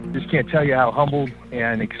just can't tell you how humbled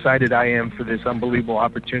and excited I am for this unbelievable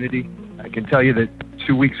opportunity. I can tell you that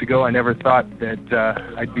 2 weeks ago, I never thought that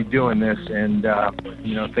I'd be doing this, and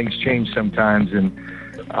things change sometimes. And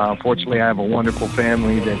fortunately, I have a wonderful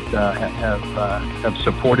family that have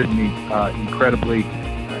supported me incredibly.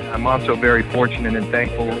 I'm also very fortunate and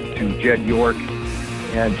thankful to Jed York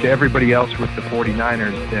and to everybody else with the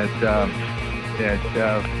 49ers that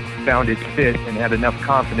found it fit and had enough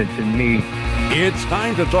confidence in me. It's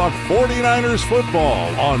time to talk 49ers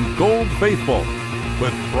football on Gold Faithful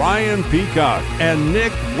with Brian Peacock and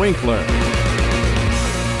Nick Winkler.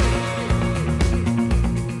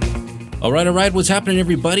 All right. What's happening,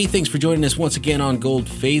 everybody? Thanks for joining us once again on Gold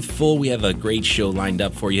Faithful. We have a great show lined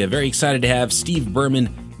up for you. Very excited to have Steve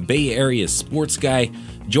Berman, Bay Area sports guy,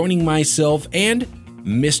 joining myself and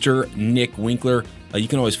Mr. Nick Winkler. You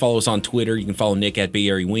can always follow us on Twitter. You can follow Nick at Bay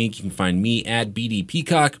Area Wink. You can find me at BD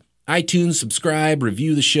Peacock. iTunes, subscribe,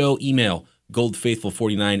 review the show, email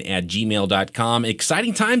goldfaithful49@gmail.com.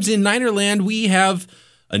 Exciting times in Ninerland. We have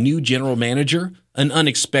a new general manager, an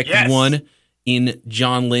unexpected one in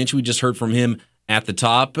John Lynch. We just heard from him at the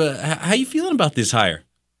top. How you feeling about this hire?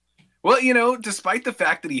 Well, despite the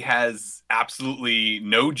fact that he has absolutely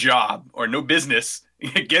no job or no business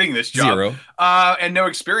getting this job, Zero. And no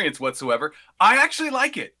experience whatsoever, I actually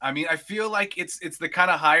like it. I mean, I feel like it's the kind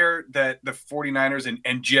of hire that the 49ers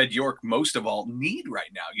and Jed York most of all need right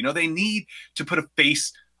now. They need to put a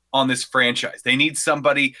face on this franchise. They need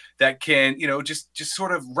somebody that can, just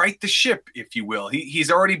sort of right the ship, if you will. He's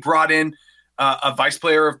already brought in a vice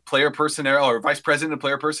president of player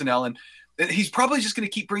personnel, and he's probably just going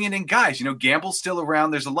to keep bringing in guys. Gamble's still around.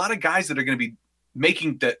 There's a lot of guys that are going to be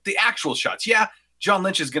making the actual shots. Yeah, John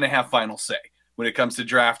Lynch is going to have final say when it comes to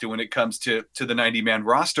draft and when it comes to the 90-man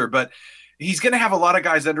roster, but he's going to have a lot of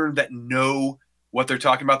guys under him that know what they're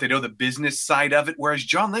talking about. They know the business side of it, whereas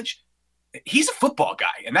John Lynch, he's a football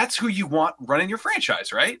guy, and that's who you want running your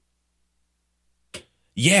franchise, right?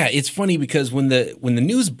 Yeah, it's funny because when the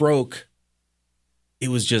news broke, it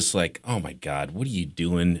was just like, oh my God, what are you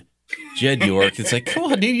doing, Jed York? It's like, come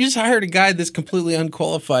on, dude, you just hired a guy that's completely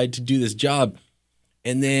unqualified to do this job.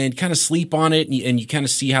 And then kind of sleep on it, and you kind of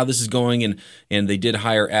see how this is going. And they did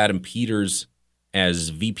hire Adam Peters as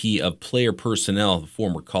VP of Player Personnel, the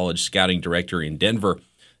former college scouting director in Denver.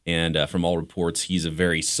 And from all reports, he's a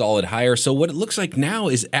very solid hire. So what it looks like now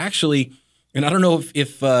is actually, and I don't know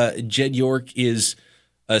if Jed York is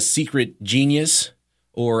a secret genius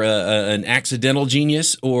or an accidental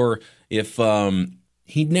genius, or if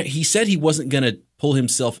he said he wasn't going to pull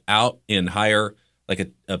himself out and hire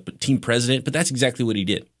like a team president, but that's exactly what he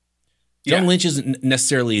did. John Lynch isn't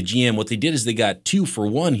necessarily a GM. What they did is they got 2 for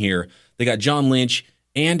 1 here. They got John Lynch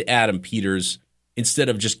and Adam Peters instead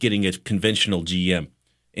of just getting a conventional GM.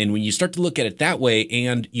 And when you start to look at it that way,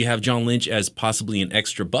 and you have John Lynch as possibly an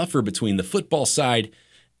extra buffer between the football side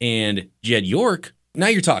and Jed York, now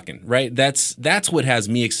you're talking, right? That's what has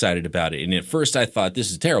me excited about it. And at first I thought, this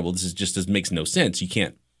is terrible. This makes no sense. You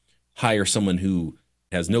can't hire someone who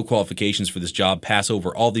has no qualifications for this job, pass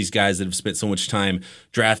over all these guys that have spent so much time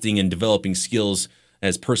drafting and developing skills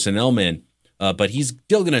as personnel men. But he's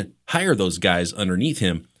still going to hire those guys underneath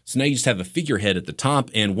him. So now you just have a figurehead at the top.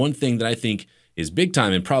 And one thing that I think is big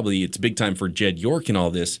time, and probably it's big time for Jed York in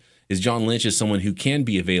all this, is John Lynch is someone who can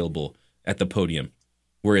be available at the podium,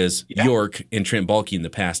 whereas York and Trent Baalke in the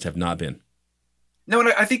past have not been. No,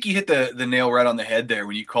 and I think you hit the nail right on the head there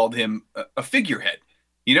when you called him a figurehead.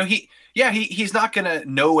 He's not going to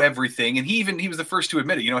know everything. And he was the first to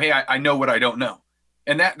admit it. Hey, I know what I don't know.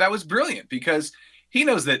 And that was brilliant because he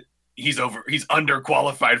knows that he's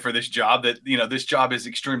underqualified for this job, that, this job is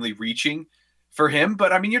extremely reaching for him.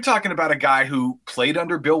 But I mean, you're talking about a guy who played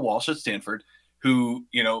under Bill Walsh at Stanford, who,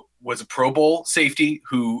 was a Pro Bowl safety,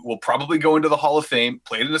 who will probably go into the Hall of Fame,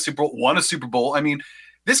 played in the Super Bowl, won a Super Bowl. I mean,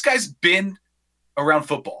 this guy's been around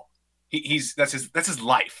football. That's his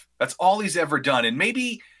life. That's all he's ever done. And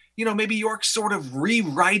maybe York's sort of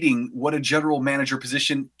rewriting what a general manager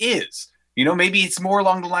position is. Maybe it's more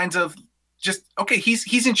along the lines of just, okay,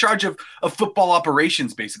 he's in charge of football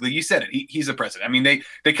operations, basically. You said it. He's a president. I mean,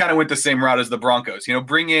 they kind of went the same route as the Broncos.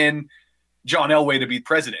 Bring in John Elway to be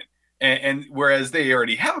president. And whereas they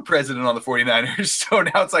already have a president on the 49ers, so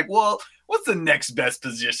now it's like, well, what's the next best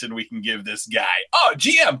position we can give this guy? Oh,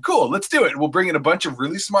 GM, cool, let's do it. We'll bring in a bunch of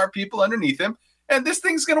really smart people underneath him, and this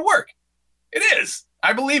thing's going to work. It is.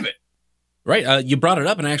 I believe it. Right. You brought it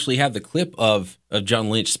up, and I actually have the clip of John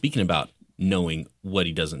Lynch speaking about knowing what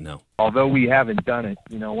he doesn't know. Although we haven't done it,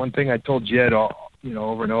 one thing I told Jed,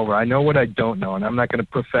 over and over, I know what I don't know, and I'm not going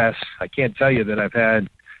to profess. I can't tell you that I've had,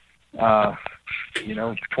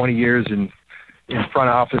 20 years in in front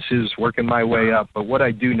offices, working my way up. But what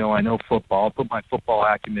I do know, I know football. I'll put my football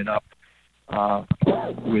acumen up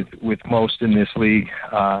with most in this league.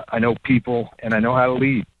 I know people, and I know how to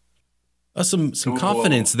lead. Some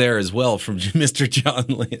confidence there as well from Mr. John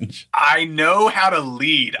Lynch. I know how to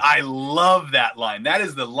lead. I love that line. That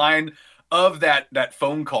is the line of that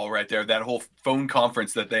phone call right there, that whole phone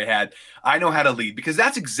conference that they had. I know how to lead, because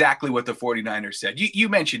that's exactly what the 49ers said. You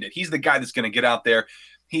mentioned it. He's the guy that's going to get out there.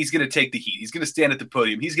 He's going to take the heat. He's going to stand at the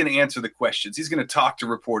podium. He's going to answer the questions. He's going to talk to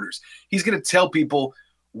reporters. He's going to tell people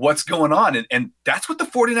what's going on. And that's what the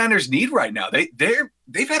 49ers need right now.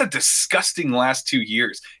 They've had a disgusting last 2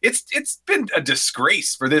 years. It's been a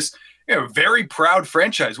disgrace for this very proud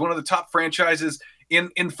franchise, one of the top franchises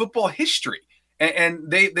in football history. And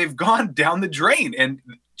they've gone down the drain. And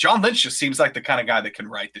John Lynch just seems like the kind of guy that can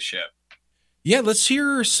right the ship. Yeah, let's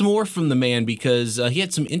hear some more from the man, because he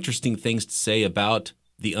had some interesting things to say about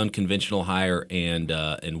the unconventional hire and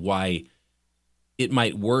why it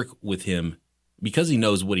might work with him, because he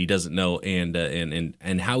knows what he doesn't know,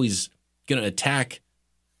 and how he's going to attack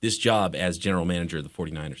this job as general manager of the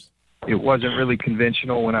 49ers. It wasn't really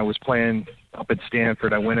conventional when I was playing up at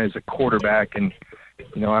Stanford. I went as a quarterback, and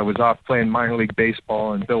I was off playing minor league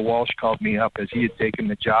baseball, and Bill Walsh called me up as he had taken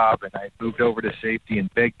the job, and I moved over to safety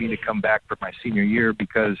and begged me to come back for my senior year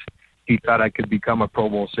because he thought I could become a Pro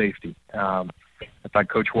Bowl safety. I thought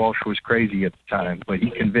Coach Walsh was crazy at the time, but he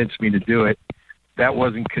convinced me to do it. That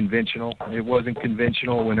wasn't conventional. It wasn't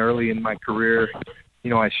conventional when early in my career,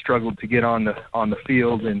 I struggled to get on the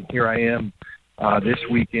field, and here I am this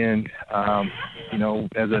weekend,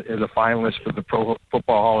 as a finalist for the Pro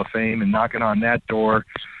Football Hall of Fame and knocking on that door.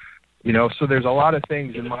 So there's a lot of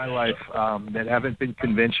things in my life that haven't been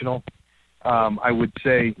conventional. I would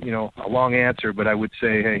say, a long answer, but I would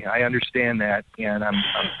say, hey, I understand that, and I'm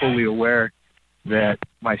fully aware that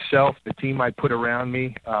myself, the team I put around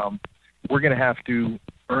me, we're going to have to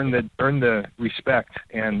earn the respect,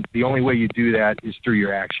 and the only way you do that is through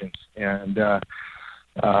your actions. And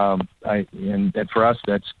for us,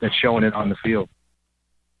 that's showing it on the field.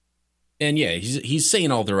 And yeah, he's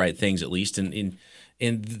saying all the right things, at least. And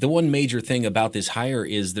the one major thing about this hire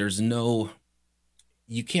is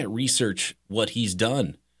you can't research what he's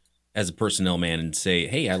done as a personnel man and say,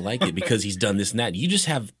 hey, I like it because he's done this and that. You just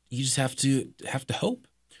have to hope.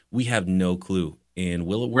 We have no clue. And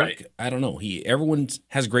will it work? Right. I don't know. Everyone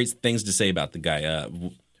has great things to say about the guy.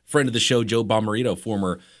 Friend of the show, Joe Bomarito,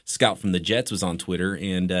 former scout from the Jets, was on Twitter,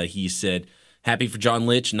 and he said, happy for John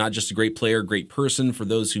Lynch, not just a great player, great person. For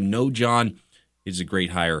those who know John, it's a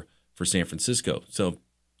great hire for San Francisco. So,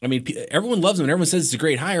 I mean, everyone loves him, and everyone says it's a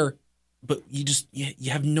great hire, but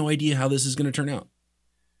you have no idea how this is going to turn out.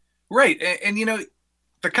 Right. And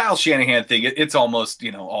the Kyle Shanahan thing, it's almost,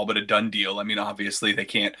 all but a done deal. I mean, obviously they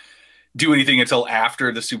can't do anything until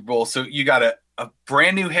after the Super Bowl. So you got a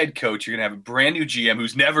brand new head coach. You're going to have a brand new GM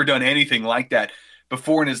who's never done anything like that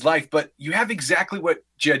before in his life. But you have exactly what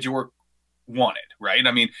Jed York wanted, right?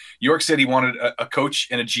 I mean, York said he wanted a coach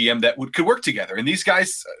and a GM that could work together. And these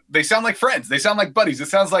guys, they sound like friends. They sound like buddies. It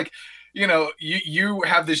sounds like, you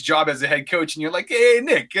have this job as a head coach and you're like, hey,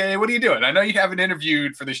 Nick, what are you doing? I know you haven't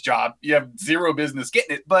interviewed for this job. You have zero business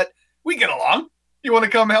getting it, but we get along. You want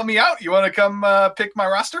to come help me out? You want to come pick my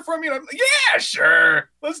roster for me? I'm like, yeah, sure.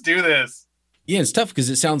 Let's do this. Yeah, it's tough because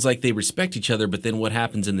it sounds like they respect each other, but then what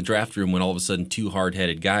happens in the draft room when all of a sudden two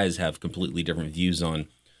hard-headed guys have completely different views on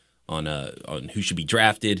who should be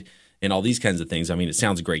drafted and all these kinds of things? I mean, it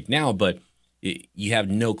sounds great now, but you have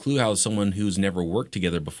no clue how someone who's never worked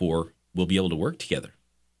together before will be able to work together.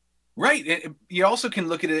 Right. You also can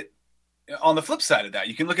look at it on the flip side of that.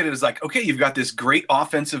 You can look at it as like, okay, you've got this great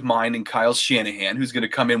offensive mind in Kyle Shanahan, who's going to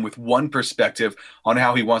come in with one perspective on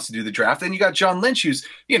how he wants to do the draft. And you got John Lynch, who's,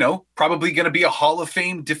 probably going to be a Hall of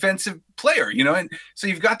Fame defensive player, and so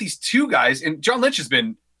you've got these two guys, and John Lynch has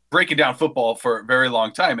been breaking down football for a very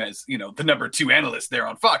long time as, the number 2 analyst there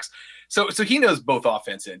on Fox. So he knows both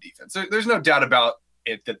offense and defense. So there's no doubt about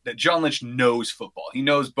it that John Lynch knows football. He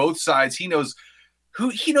knows both sides. He knows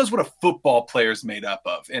what a football player is made up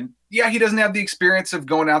of. And yeah, he doesn't have the experience of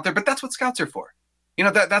going out there, but that's what scouts are for.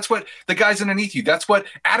 That's what the guys underneath you, that's what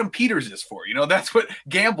Adam Peters is for. That's what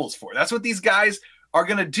Gamble's for. That's what these guys are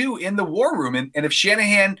going to do in the war room. And if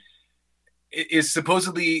Shanahan is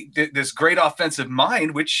supposedly this great offensive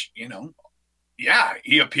mind, which,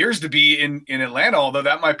 he appears to be in Atlanta, although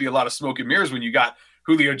that might be a lot of smoke and mirrors when you got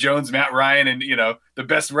Julio Jones, Matt Ryan, and, the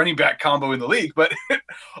best running back combo in the league. But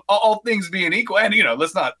all things being equal, and,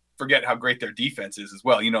 let's not forget how great their defense is as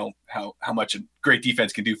well. You know how much a great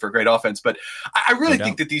defense can do for a great offense. But I really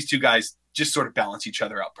think that these two guys just sort of balance each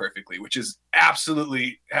other out perfectly, which is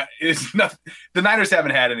absolutely is nothing. The Niners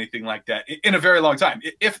haven't had anything like that in a very long time,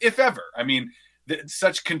 if ever. I mean,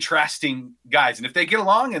 such contrasting guys. And if they get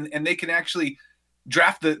along and they can actually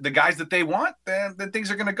draft the guys that they want, then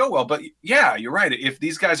things are going to go well. But yeah, you're right. If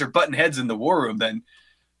these guys are butting heads in the war room, then,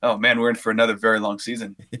 oh man, we're in for another very long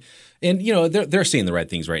season. And, you know, they're saying the right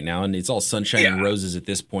things right now, and it's all sunshine and roses at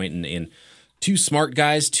this point. And two smart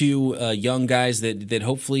guys, two young guys that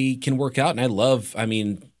hopefully can work out. And I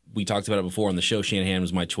mean, we talked about it before on the show. Shanahan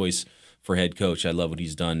was my choice for head coach. I love what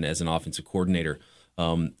he's done as an offensive coordinator.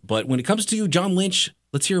 But when it comes to John Lynch,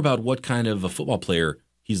 let's hear about what kind of a football player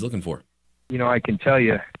he's looking for. You know, I can tell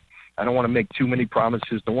you, I don't want to make too many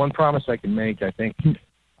promises. The one promise I can make, I think,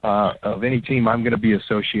 of any team I'm going to be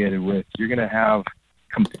associated with, you're going to have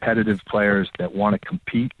competitive players that want to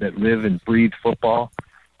compete, that live and breathe football,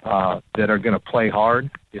 that are going to play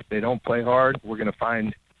hard. If they don't play hard, we're going to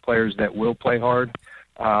find players that will play hard.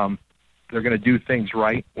 They're going to do things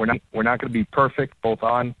right. We're not going to be perfect both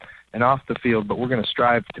on and off the field, but we're going to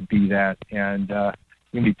strive to be that. And we're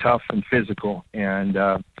going to be tough and physical. And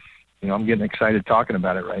you know, I'm getting excited talking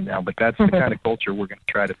about it right now. But that's the kind of culture we're going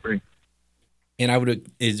to try to bring. And I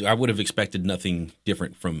would have expected nothing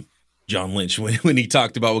different from John Lynch when he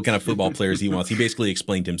talked about what kind of football players he wants. He basically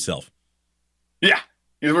explained himself. Yeah,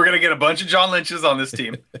 we're going to get a bunch of John Lynches on this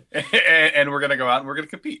team, and we're going to go out and we're going to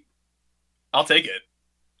compete. I'll take it.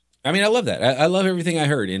 I mean, I love that. I love everything I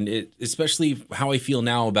heard, and especially how I feel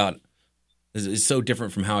now about is so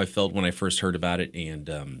different from how I felt when I first heard about it.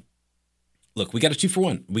 And look, we got a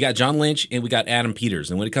 2-for-1. We got John Lynch and we got Adam Peters.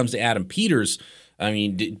 And when it comes to Adam Peters, I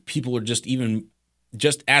mean, people are just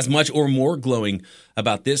as much or more glowing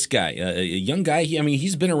about this guy. A young guy.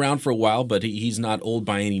 He's been around for a while, but he's not old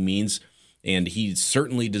by any means, and he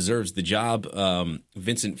certainly deserves the job.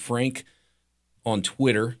 Vincent Frank on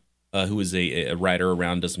Twitter, who is a writer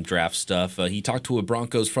around, does some draft stuff. He talked to a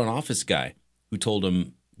Broncos front office guy who told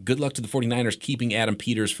him, good luck to the 49ers keeping Adam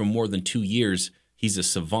Peters for more than 2 years. He's a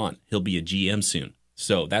savant. He'll be a GM soon.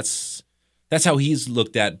 So that's how he's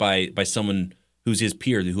looked at by someone who's his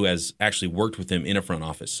peer who has actually worked with him in a front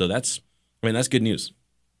office. So that's good news.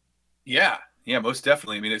 Yeah, most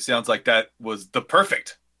definitely. I mean, it sounds like that was the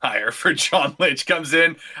perfect hire for John Lynch. Comes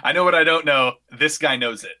in, I know what I don't know. This guy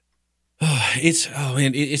knows it.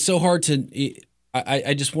 It's so hard to.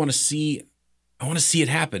 I just want to see. I want to see it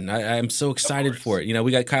happen. I'm so excited for it. You know,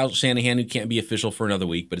 we got Kyle Shanahan, who can't be official for another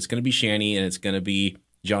week, but it's going to be Shanny and it's going to be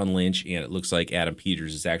John Lynch, and it looks like Adam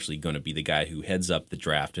Peters is actually going to be the guy who heads up the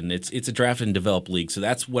draft. And it's a draft and develop league, so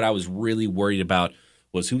that's what I was really worried about,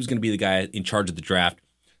 was who's going to be the guy in charge of the draft.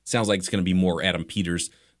 Sounds like it's going to be more Adam Peters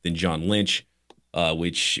than John Lynch,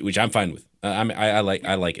 which I'm fine with. I like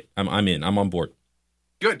it. I'm in. I'm on board.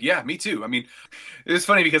 Good. Yeah, me too. I mean, it's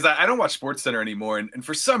funny because I don't watch SportsCenter anymore. And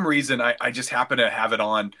for some reason, I just happen to have it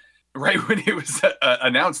on right when it was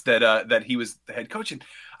announced that he was the head coach. And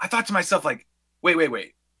I thought to myself, like,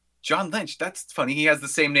 wait. John Lynch, that's funny. He has the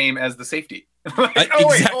same name as the safety. Like,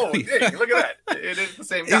 exactly. Dang, look at that. It is the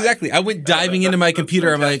same guy. Exactly. I went diving into my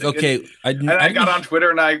computer. I'm like, okay. I got on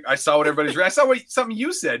Twitter and I saw what everybody's read. I saw something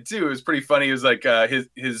you said too. It was pretty funny. It was like his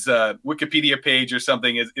Wikipedia page or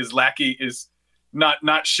something is lackey is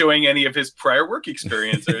not showing any of his prior work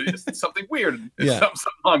experience or something weird. Yeah.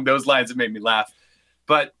 Something along those lines that made me laugh.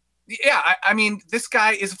 But yeah, I mean, this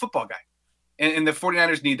guy is a football guy, and the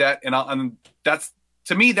 49ers need that. And that's,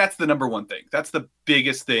 to me, that's the number one thing. That's the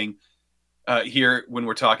biggest thing here when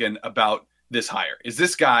we're talking about this hire, is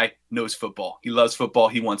this guy knows football. He loves football.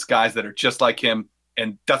 He wants guys that are just like him.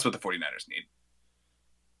 And that's what the 49ers need.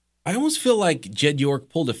 I almost feel like Jed York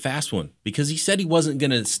pulled a fast one, because he said he wasn't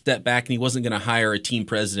going to step back and he wasn't going to hire a team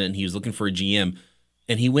president. And he was looking for a GM,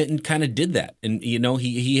 and he went and kind of did that. And, you know,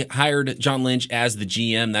 he hired John Lynch as the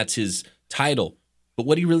GM. That's his title. But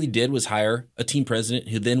what he really did was hire a team president,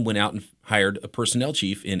 who then went out and hired a personnel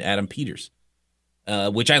chief in Adam Peters,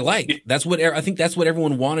 which I like. I think that's what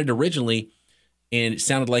everyone wanted originally. And it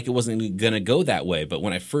sounded like it wasn't going to go that way. But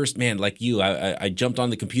when I first, like you, I jumped on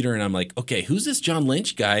the computer and I'm like, okay, who's this John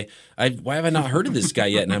Lynch guy? Why have I not heard of this guy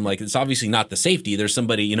yet? And I'm like, it's obviously not the safety. There's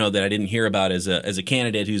somebody, you know, that I didn't hear about as a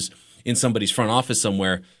candidate who's in somebody's front office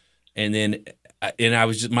somewhere. And then,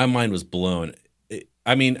 my mind was blown.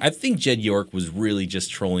 I mean, I think Jed York was really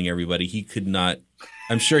just trolling everybody. He could not,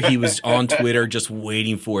 I'm sure he was on Twitter just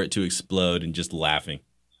waiting for it to explode and just laughing.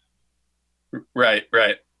 Right.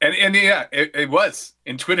 And yeah, it was.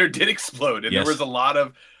 And Twitter did explode. And yes. There was a lot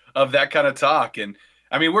of that kind of talk. And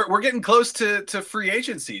I mean, we're getting close to free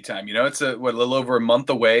agency time. It's a little over a month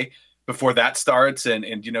away before that starts, and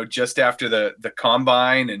just after the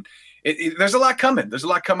combine, and there's a lot coming. There's a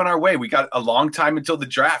lot coming our way. We got a long time until the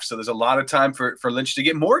draft, so there's a lot of time for Lynch to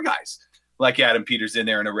get more guys like Adam Peters in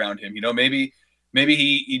there and around him. Maybe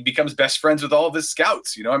he becomes best friends with all of his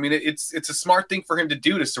scouts. I mean, it's a smart thing for him to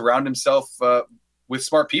do, to surround himself with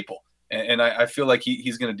smart people, and I feel like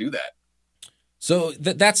he's going to do that. So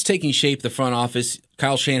that's taking shape, the front office.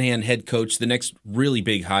 Kyle Shanahan, head coach. The next really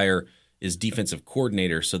big hire is defensive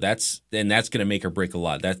coordinator. So that's going to make or break a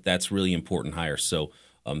lot. That's really important hire. So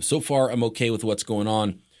so far I'm okay with what's going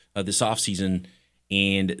on this offseason,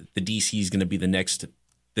 and the DC is going to be the next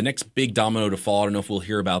big domino to fall. I don't know if we'll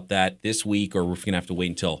hear about that this week, or we're going to have to wait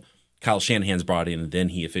until Kyle Shanahan's brought in, and then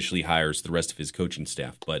he officially hires the rest of his coaching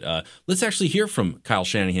staff. But let's actually hear from Kyle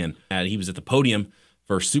Shanahan. He was at the podium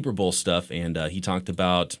for Super Bowl stuff, and he talked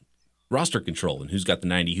about roster control and who's got the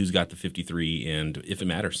 90, who's got the 53, and if it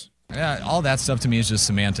matters. Yeah, all that stuff to me is just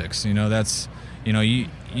semantics. That's, you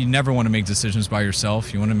never want to make decisions by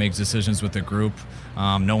yourself. You want to make decisions with a group.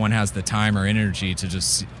 No one has the time or energy to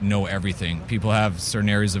just know everything. People have certain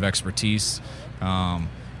areas of expertise.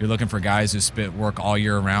 You're looking for guys who work all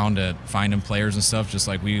year round at finding players and stuff, just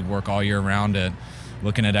like we work all year round at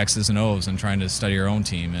looking at X's and O's and trying to study your own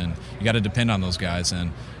team. And you got to depend on those guys.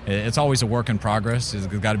 And it's always a work in progress. There's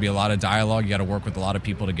got to be a lot of dialogue. You got to work with a lot of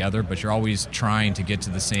people together, but you're always trying to get to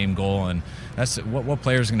the same goal. And that's what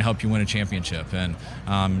player is going to help you win a championship. And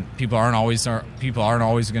people aren't always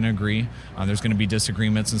going to agree. There's going to be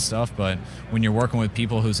disagreements and stuff. But when you're working with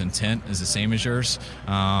people whose intent is the same as yours,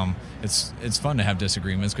 it's fun to have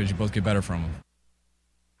disagreements because you both get better from them.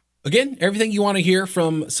 Again, everything you want to hear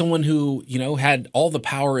from someone who, had all the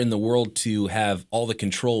power in the world to have all the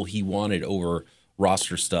control he wanted over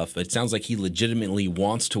roster stuff. It sounds like he legitimately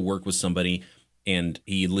wants to work with somebody, and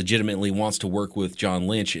he legitimately wants to work with John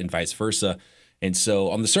Lynch and vice versa. And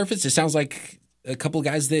so on the surface, it sounds like a couple of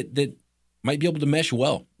guys that might be able to mesh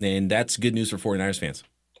well, and that's good news for 49ers fans.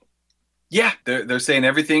 Yeah, they're saying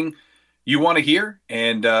everything you want to hear,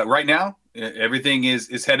 and right now, everything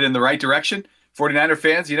is headed in the right direction. 49er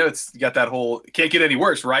fans, it's got that whole can't get any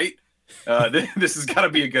worse, right? This has got to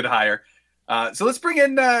be a good hire. So let's bring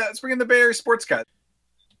in the Bay Area sports guy.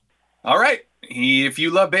 All right. If you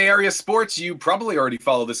love Bay Area sports, you probably already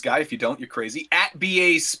follow this guy. If you don't, you're crazy. At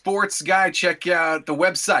BA Sports Guy, check out the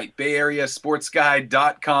website,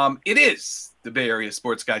 bayareasportsguy.com. It is the Bay Area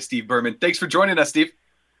sports guy, Steve Berman. Thanks for joining us, Steve.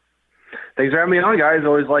 Thanks for having me on, guys.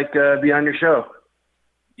 Always like being on your show.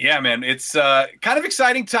 Yeah, man. It's kind of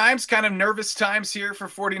exciting times, kind of nervous times here for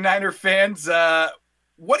 49er fans.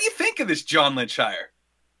 What do you think of this John Lynch hire?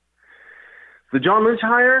 The John Lynch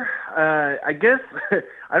hire? I guess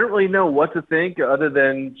I don't really know what to think other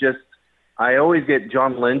than just I always get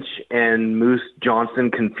John Lynch and Moose Johnson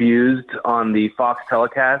confused on the Fox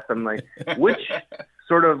telecast. I'm like, which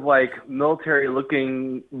sort of like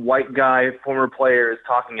military-looking white guy, former player is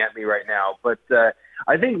talking at me right now? But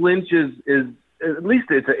I think Lynch is at least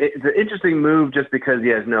it's an interesting move just because he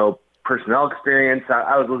has no personnel experience.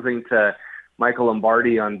 I was listening to Michael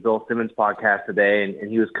Lombardi on Bill Simmons' podcast today, and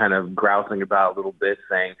he was kind of grousing about it a little bit,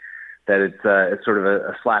 saying that it's sort of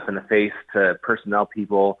a slap in the face to personnel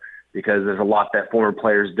people because there's a lot that former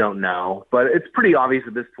players don't know. But it's pretty obvious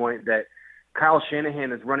at this point that Kyle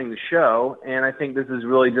Shanahan is running the show, and I think this is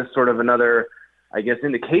really just sort of another, I guess,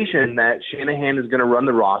 indication that Shanahan is going to run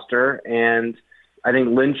the roster, and I think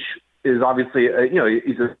Lynch is obviously,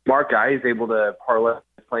 he's a smart guy. He's able to parlay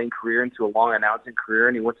his playing career into a long announcing career,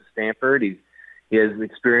 and he went to Stanford. He has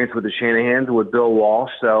experience with the Shanahans and with Bill Walsh.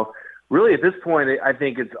 So really at this point, I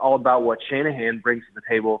think it's all about what Shanahan brings to the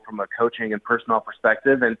table from a coaching and personnel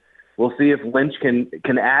perspective. And we'll see if Lynch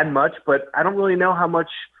can add much, but I don't really know how much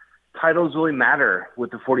titles really matter with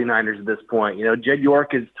the 49ers at this point. Jed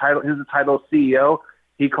York is the title CEO.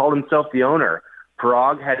 He called himself the owner.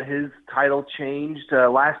 Parag had his title changed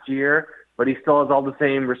last year, but he still has all the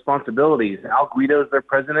same responsibilities. Al Guido is their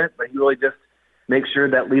president, but he really just makes sure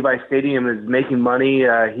that Levi Stadium is making money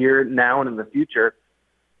here now and in the future.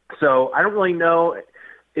 So I don't really know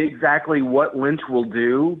exactly what Lynch will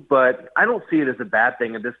do, but I don't see it as a bad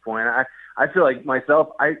thing at this point. I feel like myself,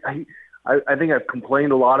 I think I've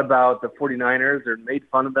complained a lot about the 49ers or made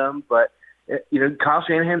fun of them, but Kyle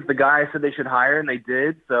Shanahan's the guy I said they should hire, and they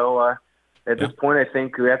did. So at this point, I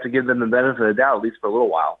think we have to give them the benefit of the doubt, at least for a little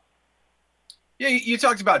while. Yeah, you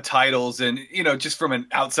talked about titles, and just from an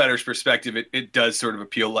outsider's perspective, it does sort of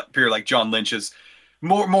appear like John Lynch is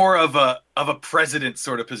more of a president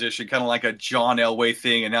sort of position, kind of like a John Elway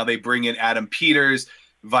thing. And now they bring in Adam Peters,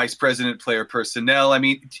 vice president player personnel. I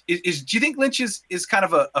mean, do you think Lynch is kind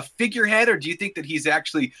of a figurehead, or do you think that he's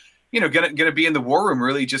actually, gonna be in the war room,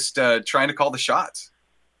 really just trying to call the shots?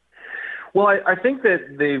 Well, I think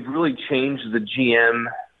that they've really changed the GM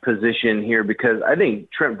position here, because I think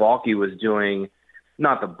Trent Baalke was doing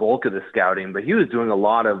not the bulk of the scouting, but he was doing a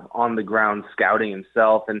lot of on-the-ground scouting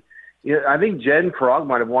himself. And I think Jed and Farag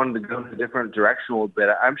might have wanted to go in a different direction a little bit.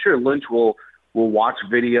 I'm sure Lynch will watch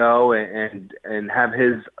video and have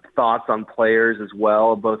his thoughts on players as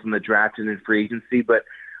well, both in the draft and in free agency. But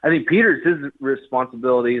I think his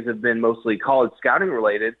responsibilities have been mostly college scouting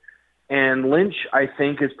related. And Lynch, I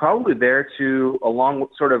think, is probably there to, along with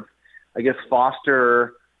sort of, I guess,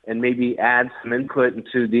 foster and maybe add some input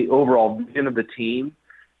into the overall vision of the team.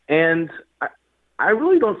 And I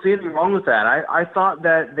really don't see anything wrong with that. I thought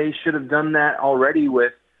that they should have done that already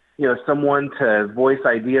with, someone to voice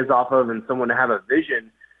ideas off of and someone to have a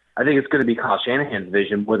vision. I think it's going to be Kyle Shanahan's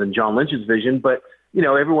vision more than John Lynch's vision. But,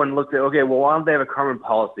 everyone looked at, okay, well, why don't they have a Carmen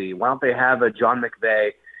Policy? Why don't they have a John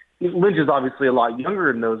McVay? Lynch is obviously a lot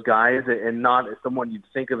younger than those guys and not someone you'd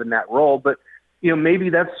think of in that role. But, maybe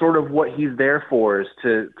that's sort of what he's there for, is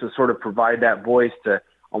to sort of provide that voice, to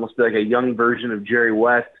almost be like a young version of Jerry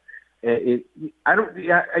West. I don't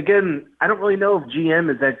really know if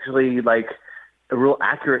GM is actually like a real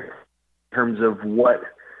accurate in terms of what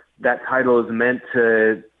that title is meant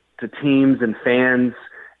to teams and fans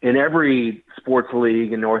in every sports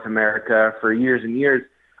league in North America for years and years.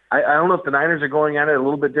 I don't know if the Niners are going at it a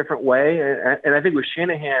little bit different way. And I think with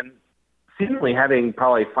Shanahan seemingly having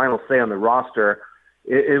probably final say on the roster,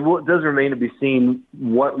 it does remain to be seen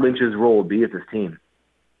what Lynch's role will be at this team.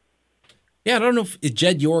 Yeah, I don't know if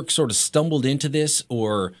Jed York sort of stumbled into this,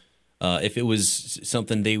 or if it was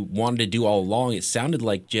something they wanted to do all along. It sounded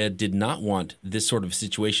like Jed did not want this sort of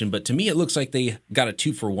situation, but to me it looks like they got a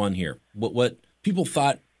 2-for-1 here. What people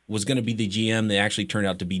thought was going to be the GM, they actually turned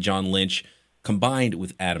out to be John Lynch, combined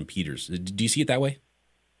with Adam Peters. Do you see it that way?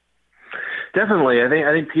 Definitely. I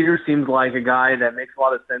think Peters seems like a guy that makes a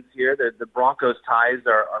lot of sense here. The Broncos ties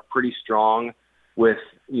are pretty strong with,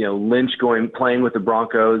 Lynch playing with the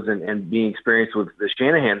Broncos and being experienced with the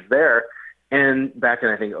Shanahans there. And back in,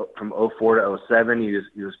 I think, from 04 to 07,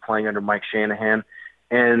 he was playing under Mike Shanahan.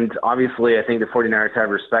 And obviously, I think the 49ers have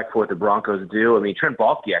respect for what the Broncos do. I mean, Trent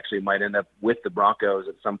Baalke actually might end up with the Broncos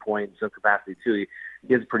at some point in some capacity, too.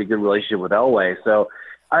 He has a pretty good relationship with Elway. So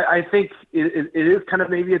I think it is kind of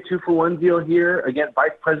maybe a 2-for-1 deal here. Again,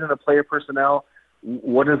 vice president of player personnel.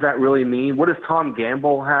 What does that really mean? What does Tom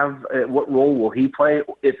Gamble have? What role will he play,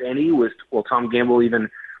 if any? Will Tom Gamble even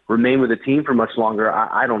remain with the team for much longer?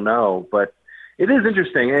 I don't know. But it is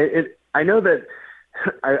interesting. I know that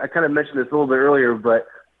I kind of mentioned this a little bit earlier, but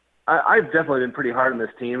I've definitely been pretty hard on this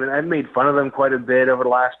team, and I've made fun of them quite a bit over the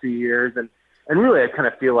last few years. And really, I kind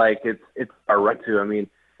of feel like it's our right to. I mean,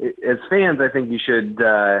 as fans, I think you should,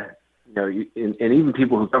 and even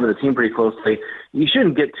people who cover the team pretty closely, you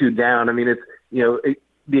shouldn't get too down. I mean,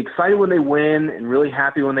 be excited when they win and really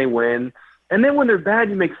happy when they win. And then when they're bad,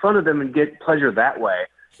 you make fun of them and get pleasure that way,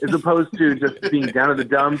 as opposed to just being down in the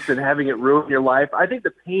dumps and having it ruin your life. I think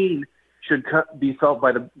the pain should be felt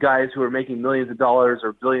by the guys who are making millions of dollars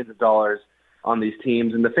or billions of dollars on these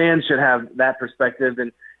teams. And the fans should have that perspective,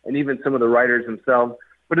 and even some of the writers themselves.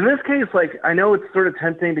 But in this case, I know it's sort of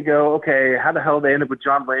tempting to go, okay, how the hell did they end up with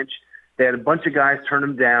John Lynch? They had a bunch of guys turn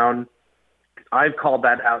him down. I've called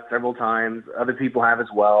that out several times. Other people have as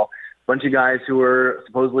well. A bunch of guys who were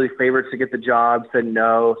supposedly favorites to get the job said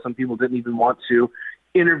no. Some people didn't even want to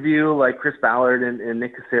interview, like Chris Ballard and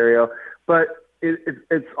Nick Caserio. But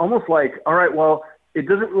it's almost like, all right, well, it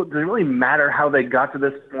doesn't really matter how they got to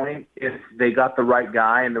this point if they got the right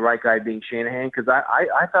guy, and the right guy being Shanahan, because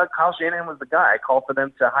I thought Kyle Shanahan was the guy. I called for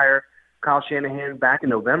them to hire Kyle Shanahan back in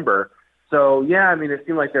November. So, yeah, I mean, it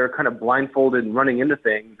seemed like they were kind of blindfolded and running into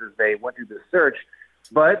things as they went through this search.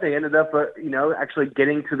 But they ended up, actually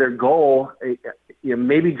getting to their goal.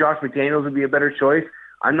 Maybe Josh McDaniels would be a better choice.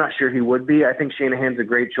 I'm not sure he would be. I think Shanahan's a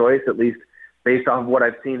great choice, at least based off of what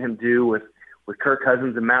I've seen him do with Kirk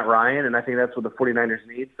Cousins and Matt Ryan, and I think that's what the 49ers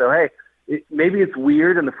need. So, hey, maybe it's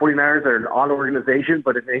weird, and the 49ers are an odd organization,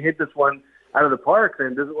 but if they hit this one out of the park, then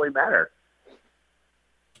it doesn't really matter.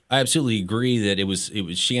 I absolutely agree that it was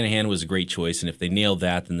Shanahan was a great choice, and if they nailed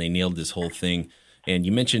that, then they nailed this whole thing. And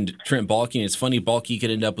you mentioned Trent Baalke, and it's funny, Baalke could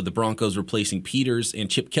end up with the Broncos replacing Peters, and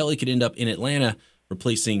Chip Kelly could end up in Atlanta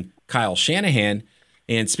replacing Kyle Shanahan.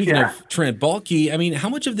 And speaking of Trent Baalke, I mean, how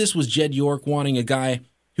much of this was Jed York wanting a guy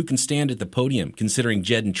who can stand at the podium, considering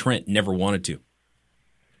Jed and Trent never wanted to?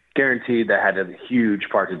 Guaranteed that had a huge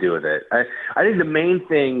part to do with it. I think the main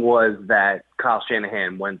thing was that Kyle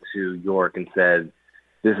Shanahan went to York and said,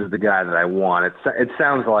 this is the guy that I want. It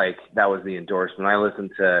sounds like that was the endorsement. I was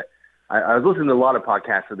listening to a lot of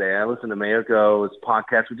podcasts today. I listened to Mayoko's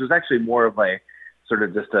podcast, which was actually more of a sort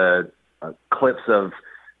of just a clips of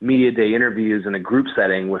media day interviews in a group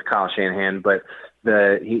setting with Kyle Shanahan. But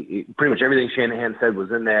he pretty much everything Shanahan said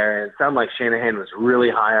was in there. And it sounded like Shanahan was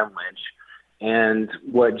really high on Lynch. And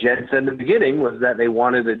what Jed said in the beginning was that they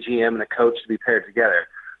wanted a GM and a coach to be paired together.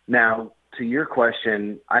 Now, to your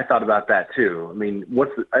question, I thought about that too. I mean,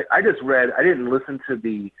 I just read, I didn't listen to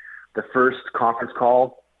the first conference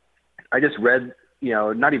call. I just read,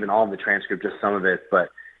 not even all of the transcript, just some of it, but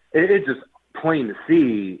it's just plain to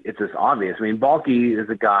see. It's just obvious. I mean, Baalke is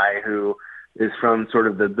a guy who is from sort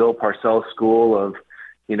of the Bill Parcells school of,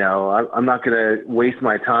 I'm not going to waste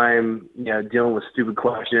my time, dealing with stupid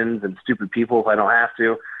questions and stupid people if I don't have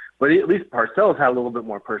to. But at least Parcells had a little bit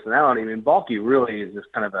more personality. I mean, Baalke really is just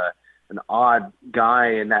kind of an odd guy,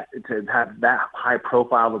 and that to have that high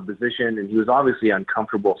profile of a position, and he was obviously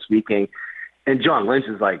uncomfortable speaking. And John Lynch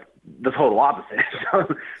is like the total opposite.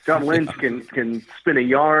 John Lynch can spin a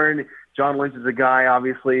yarn. John Lynch is a guy,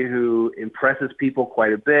 obviously, who impresses people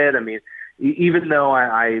quite a bit. I mean, even though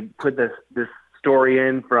I put this story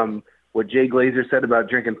in from what Jay Glazer said about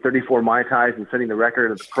drinking 34 Mai Tais and setting the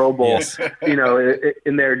record at the Pro Bowl, Yes.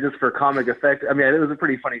 In there just for comic effect. I mean, it was a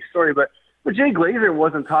pretty funny story, but Jay Glazer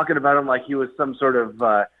wasn't talking about him like he was some sort of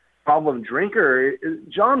problem drinker.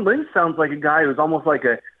 John Lynch sounds like a guy who's almost like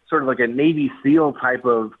a sort of like a Navy SEAL type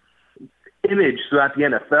of image throughout the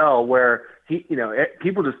NFL, where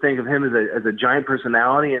people just think of him as a giant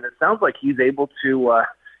personality, and it sounds like he's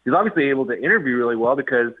obviously able to interview really well,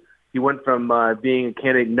 because he went from being a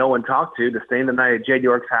candidate no one talked to staying the night at Jed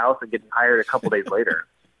York's house and getting hired a couple days later.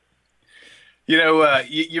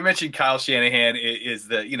 You mentioned Kyle Shanahan is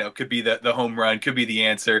could be the home run, could be the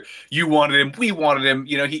answer. You wanted him, we wanted him.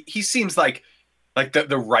 He seems like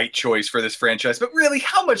the right choice for this franchise. But really,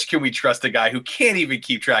 how much can we trust a guy who can't even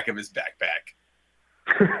keep track of his backpack?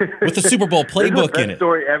 With the Super Bowl playbook in it.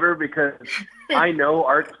 Story ever, because I know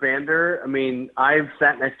Art Spander. I mean, I've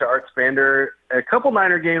sat next to Art Spander a couple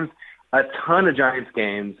Niner games, a ton of Giants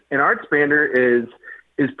games, and Art Spander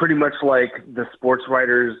is pretty much like the sports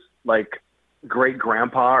writer's great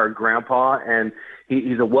grandpa or grandpa, and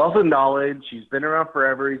he's a wealth of knowledge. He's been around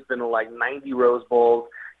forever. He's been to 90 Rose Bowls,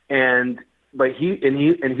 but he'll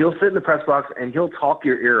sit in the press box and he'll talk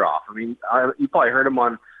your ear off. I mean, you probably heard him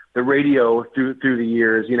on the radio through the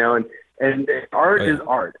years, and art is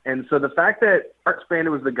art. And so the fact that Art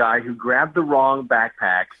Spander was the guy who grabbed the wrong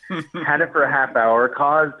backpack, had it for a half hour,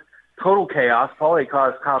 caused total chaos, probably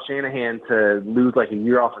caused Kyle Shanahan to lose a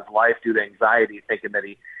year off his life due to anxiety, thinking that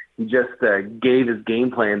he just gave his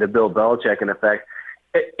game plan to Bill Belichick in effect.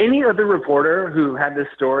 Any other reporter who had this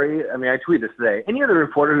story, I mean, I tweeted this today, any other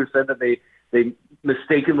reporter who said that they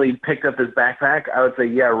mistakenly picked up his backpack, I would say,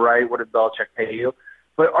 yeah, right, what did Belichick pay you?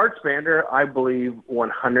 But Art Spander, I believe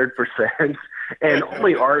 100%, and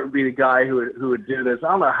only Art would be the guy who would do this.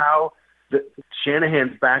 I don't know how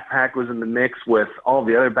Shanahan's backpack was in the mix with all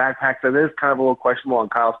the other backpacks. And it is kind of a little questionable on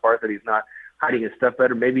Kyle's part that he's not hiding his stuff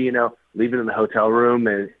better. Maybe, leave it in the hotel room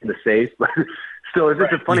and in the safe. But still, it's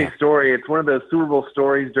just a funny story. It's one of those Super Bowl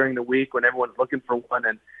stories during the week when everyone's looking for one,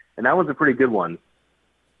 and that one's a pretty good one.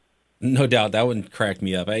 No doubt. That one cracked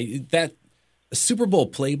me up. That Super Bowl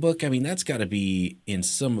playbook, I mean, that's got to be in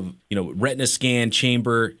some retina scan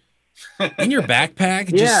chamber in your backpack,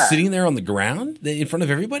 just sitting there on the ground in front of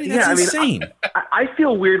everybody. That's insane. I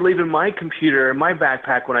feel weird leaving my computer in my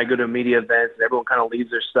backpack when I go to media events and everyone kind of leaves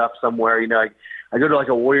their stuff somewhere. I go to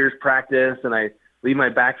a Warriors practice and I leave my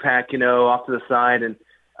backpack, off to the side. And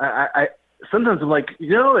I sometimes I'm like,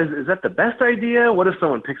 is that the best idea? What if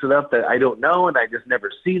someone picks it up that I don't know and I just never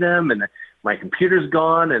see them and my computer's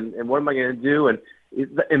gone and what am I going to do? And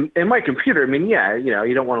in my computer, I mean,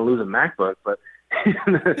 you don't want to lose a MacBook, but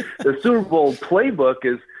the Super Bowl playbook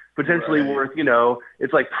is potentially worth,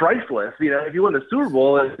 it's priceless. If you win the Super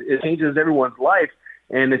Bowl, it changes everyone's life.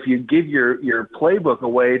 And if you give your playbook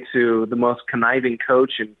away to the most conniving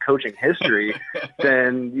coach in coaching history,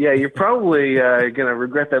 then, you're probably going to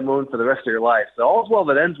regret that moment for the rest of your life. So all's well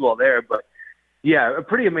that ends well there. But,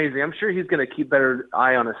 pretty amazing. I'm sure he's going to keep better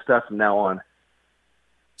eye on his stuff from now on.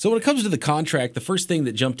 So when it comes to the contract, the first thing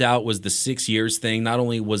that jumped out was the 6 years thing. Not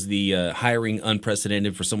only was the hiring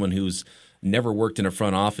unprecedented for someone who's never worked in a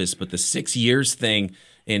front office, but the 6 years thing,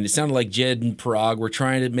 and it sounded like Jed and Parag were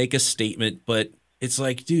trying to make a statement, but it's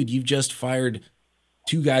like, dude, you've just fired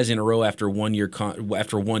two guys in a row after 1 year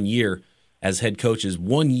after 1 year as head coaches.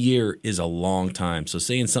 1 year is a long time. So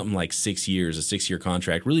saying something like 6 years, a 6-year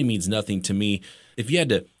contract, really means nothing to me. If you had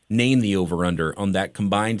to name the over-under on that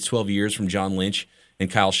combined 12 years from John Lynch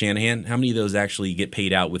and Kyle Shanahan? How many of those actually get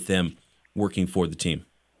paid out with them working for the team?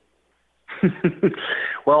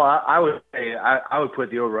 Well, I would say I would put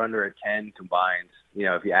the over-under at 10 combined,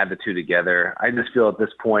 if you add the two together. I just feel at this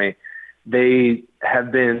point they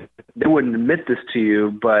wouldn't admit this to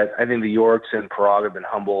you, but I think the Yorks and Paraag have been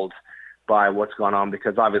humbled by what's gone on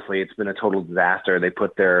because obviously it's been a total disaster. They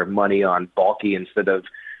put their money on Balky instead of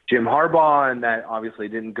Jim Harbaugh, and that obviously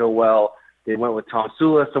didn't go well. They went with Tom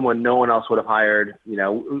Sula, someone no one else would have hired,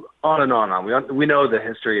 on and on. We know the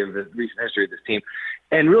recent history of this team.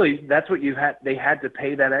 And really, that's what they had to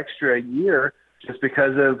pay that extra year just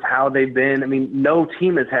because of how they've been. I mean, no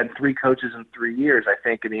team has had 3 coaches in 3 years, I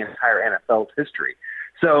think, in the entire NFL's history.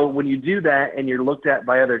 So when you do that and you're looked at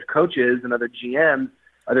by other coaches and other GMs,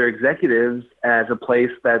 other executives as a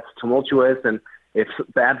place that's tumultuous, and if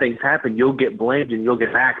bad things happen, you'll get blamed and you'll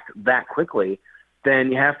get axed that quickly,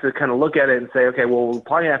 then you have to kind of look at it and say, okay, well, we'll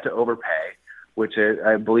probably have to overpay, which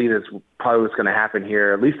I believe is probably what's going to happen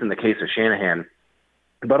here, at least in the case of Shanahan.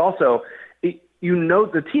 But also,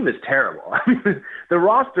 the team is terrible. I mean, the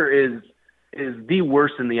roster is the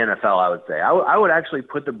worst in the NFL, I would say. I would actually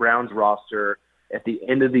put the Browns roster at the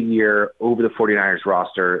end of the year over the 49ers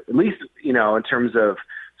roster, at least, in terms of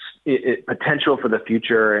potential for the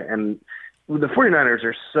future. And the 49ers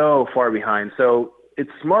are so far behind. So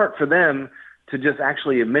it's smart for them to just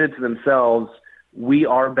actually admit it to themselves, we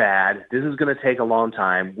are bad. This is going to take a long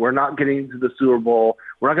time. We're not getting to the Super Bowl.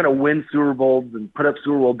 We're not going to win Super Bowls and put up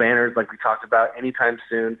Super Bowl banners like we talked about anytime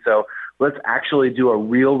soon. So let's actually do a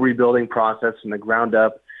real rebuilding process from the ground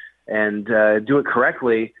up and do it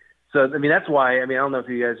correctly. So, I mean, that's why, I don't know if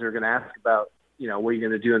you guys are going to ask about, what you're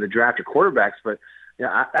going to do in the draft of quarterbacks, but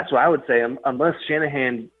that's what I would say. Unless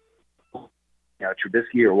Shanahan,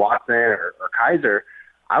 Trubisky or Watson or Kaiser,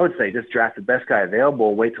 I would say just draft the best guy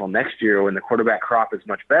available, wait till next year when the quarterback crop is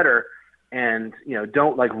much better, and,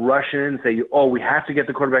 don't rush in and say, we have to get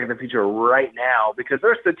the quarterback in the future right now, because the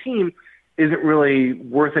rest of the team isn't really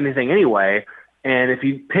worth anything anyway. And if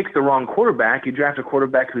you pick the wrong quarterback, you draft a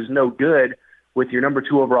quarterback who's no good with your number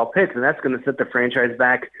 2 overall pick, then that's going to set the franchise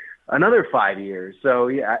back another 5 years. So,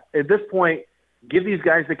 yeah, at this point, give these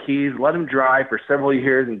guys the keys, let them drive for several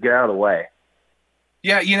years and get out of the way.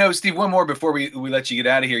 Yeah, Steve, one more before we let you get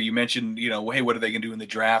out of here. You mentioned, hey, what are they going to do in the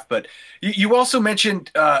draft? But you also mentioned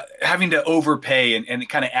having to overpay and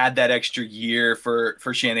kind of add that extra year for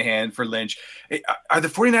Shanahan, for Lynch. Are the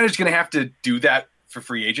 49ers going to have to do that for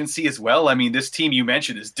free agency as well? I mean, this team you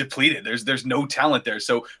mentioned is depleted. There's no talent there.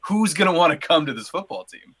 So who's going to want to come to this football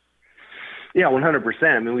team? Yeah, 100%.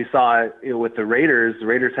 I mean, we saw it with the Raiders. The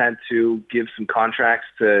Raiders had to give some contracts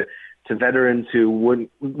to veterans who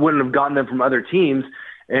wouldn't have gotten them from other teams.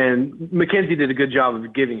 And McKenzie did a good job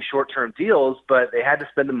of giving short-term deals, but they had to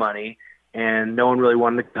spend the money, and no one really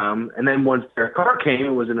wanted to come. And then once Derek Carr came, it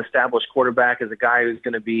was an established quarterback as a guy who's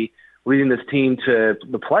going to be leading this team to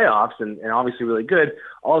the playoffs and obviously really good.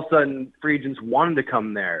 All of a sudden, free agents wanted to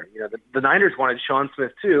come there. The Niners wanted Sean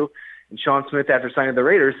Smith too, and Sean Smith, after signing the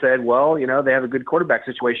Raiders, said, well, they have a good quarterback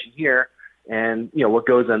situation here. And, what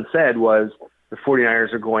goes unsaid was the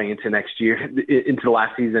 49ers are going into next year, into the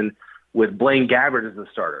last season, with Blaine Gabbert as the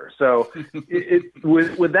starter. So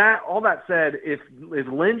with that, all that said, if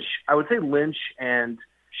Lynch, I would say Lynch and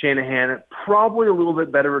Shanahan, probably a little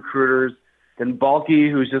bit better recruiters than Balky,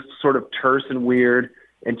 who's just sort of terse and weird,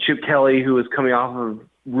 and Chip Kelly, who is coming off of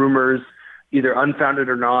rumors, either unfounded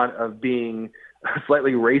or not, of being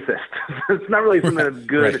slightly racist. It's not really something that's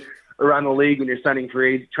good right around the league when you're signing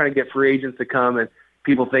trying to get free agents to come, and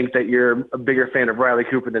people think that you're a bigger fan of Riley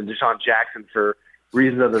Cooper than Deshaun Jackson for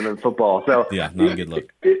reasons other than football. So yeah, not a good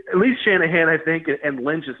look. At least Shanahan, I think, and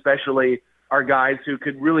Lynch especially, are guys who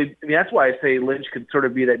could really – that's why I say Lynch could sort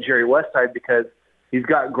of be that Jerry West type, because he's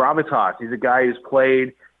got gravitas. He's a guy who's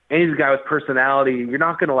played, and he's a guy with personality. You're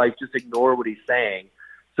not going to just ignore what he's saying.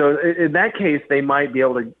 So in that case, they might be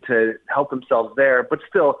able to help themselves there. But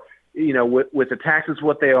still, with the taxes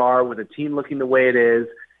what they are, with the team looking the way it is,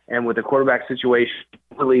 and with the quarterback situation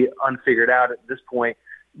really unfigured out at this point,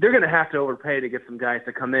 they're going to have to overpay to get some guys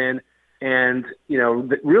to come in. And,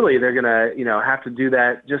 really they're going to, have to do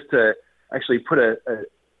that just to actually put a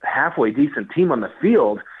halfway decent team on the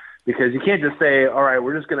field, because you can't just say, all right,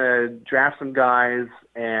 we're just going to draft some guys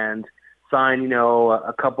and sign,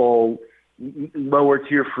 a couple lower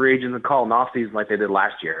tier free agents and call an offseason like they did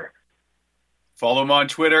last year. Follow him on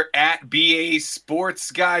Twitter at BA Sports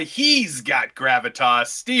Guy. He's got gravitas.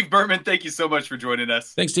 Steve Berman, thank you so much for joining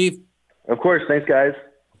us. Thanks, Steve. Of course. Thanks, guys.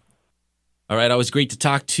 All right. Always great to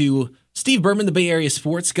talk to Steve Berman, the Bay Area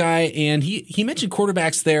Sports Guy. And he mentioned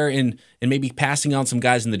quarterbacks there and maybe passing on some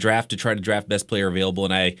guys in the draft to try to draft best player available.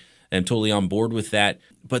 And I'm totally on board with that.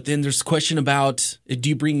 But then there's a question about, do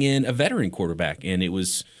you bring in a veteran quarterback? And it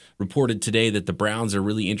was reported today that the Browns are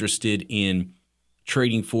really interested in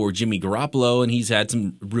trading for Jimmy Garoppolo, and he's had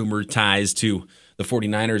some rumored ties to the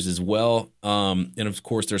 49ers as well. And of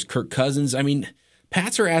course, there's Kirk Cousins. I mean,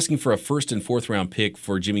 Pats are asking for a first and fourth round pick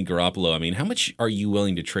for Jimmy Garoppolo. I mean, how much are you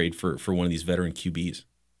willing to trade for one of these veteran QBs?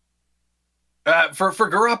 For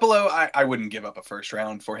Garoppolo, I wouldn't give up a first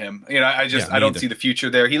round for him. You know, I don't see the future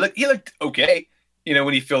there. He looked okay, you know,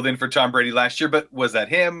 when he filled in for Tom Brady last year, but was that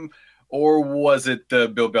him or was it the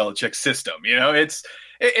Bill Belichick system? You know, it's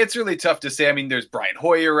really tough to say. I mean, there's Brian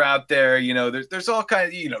Hoyer out there, you know, there's all kinds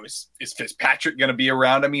of, you know, is Fitzpatrick going to be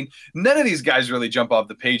around? I mean, none of these guys really jump off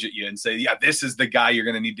the page at you and say, yeah, this is the guy you're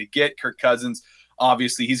going to need to get. Kirk Cousins,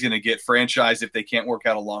 obviously he's going to get franchised if they can't work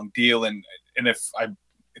out a long deal. And if I'm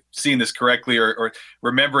seeing this correctly or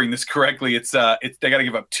remembering this correctly, it's they got to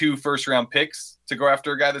give up 2 first round picks to go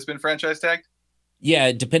after a guy that's been franchise tagged.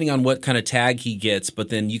 Yeah, depending on what kind of tag he gets, but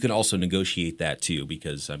then you can also negotiate that too,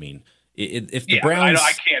 because I mean, if the Browns,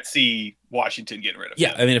 I can't see Washington getting rid of him.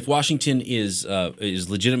 Yeah, I mean, if Washington is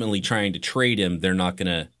legitimately trying to trade him, they're not going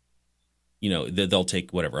to, you know, they'll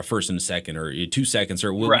take whatever, a first and a second or 2 seconds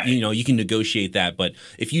or right. You know, you can negotiate that. But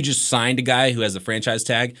if you just signed a guy who has a franchise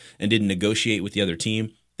tag and didn't negotiate with the other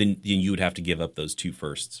team, then you would have to give up those 2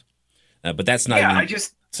 firsts. But that's not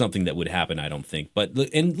something that would happen, I don't think. But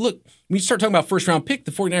look, when you start talking about first round pick,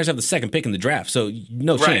 the 49ers have the second pick in the draft, so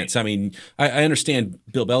no chance. I mean, I understand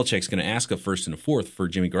Bill Belichick's going to ask a first and a fourth for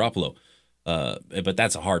Jimmy Garoppolo, but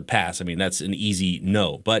that's a hard pass. I mean, that's an easy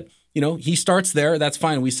no. But you know, he starts there. That's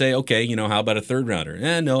fine. We say, okay, you know, how about a third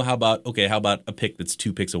rounder? No. How about a pick that's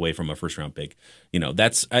 2 picks away from a first round pick? You know,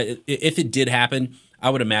 that's if it did happen,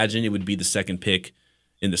 I would imagine it would be the second pick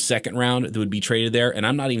in the second round that would be traded there, and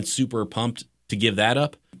I'm not even super pumped to give that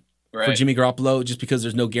up for Jimmy Garoppolo just because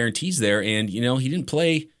there's no guarantees there. And, you know, he didn't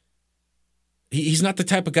play. He's not the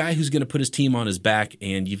type of guy who's going to put his team on his back,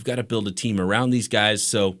 and you've got to build a team around these guys.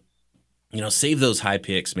 So, you know, save those high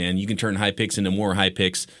picks, man. You can turn high picks into more high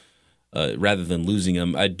picks rather than losing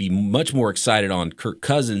them. I'd be much more excited on Kirk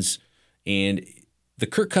Cousins, and the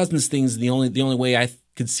Kirk Cousins thing's the only way I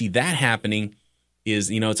could see that happening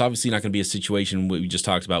is, you know, it's obviously not going to be a situation what we just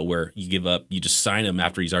talked about where you give up, you just sign him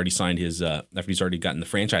after he's already signed his, after he's already gotten the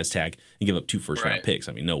franchise tag and give up 2 first round picks.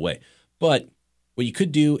 I mean, no way. But what you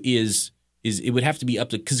could do is it would have to be up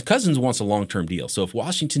to, because Cousins wants a long-term deal. So if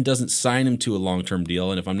Washington doesn't sign him to a long-term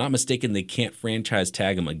deal, and if I'm not mistaken, they can't franchise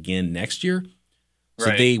tag him again next year.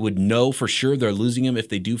 So they would know for sure they're losing him if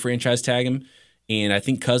they do franchise tag him. And I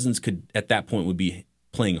think Cousins could, at that point, would be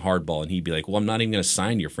playing hardball, and he'd be like, well, I'm not even going to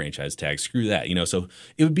sign your franchise tag. Screw that. You know, so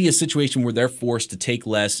it would be a situation where they're forced to take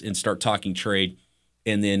less and start talking trade.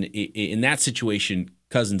 And then in that situation,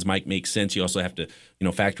 Cousins might make sense. You also have to, you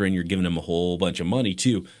know, factor in you're giving him a whole bunch of money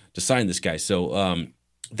too to sign this guy. So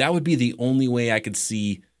that would be the only way I could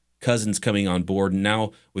see Cousins coming on board. And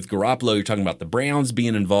now with Garoppolo, you're talking about the Browns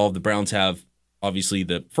being involved. The Browns have obviously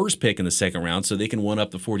the first pick in the second round, so they can one up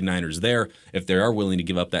the 49ers there if they are willing to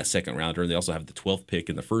give up that second rounder. They also have the 12th pick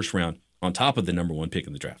in the first round on top of the number 1 pick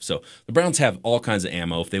in the draft. So the Browns have all kinds of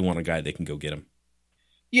ammo. If they want a guy, they can go get him.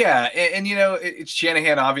 Yeah, and you know, it's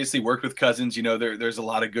Shanahan obviously worked with Cousins. You know, there's a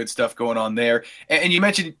lot of good stuff going on there. And you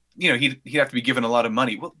mentioned, you know, he'd have to be given a lot of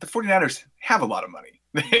money. Well, the 49ers have a lot of money.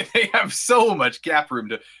 They have so much cap room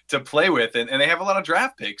to play with, and they have a lot of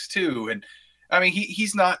draft picks too. And I mean,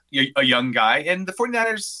 he's not a young guy, and the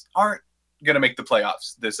 49ers aren't going to make the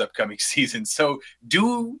playoffs this upcoming season. So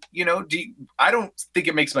I don't think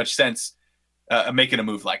it makes much sense making a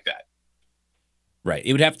move like that. Right.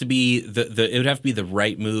 It would have to be it would have to be the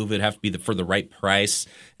right move. It'd have to be for the right price.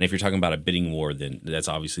 And if you're talking about a bidding war, then that's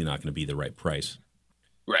obviously not going to be the right price.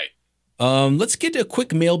 Right. Let's get a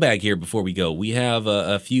quick mailbag here before we go. We have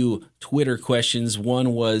a few Twitter questions.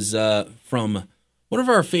 One was from one of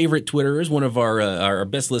our favorite Twitterers, one of our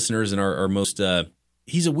best listeners and our most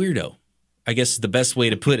he's a weirdo, I guess is the best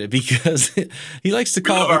way to put it, because he likes to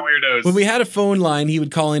call. We love our weirdos. When we had a phone line, he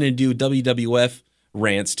would call in and do WWF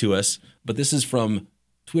rants to us. But this is from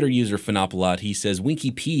Twitter user Phenopolot. He says,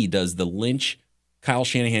 Winky P, does the Lynch-Kyle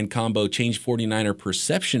Shanahan combo change 49er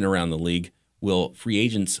perception around the league? Will free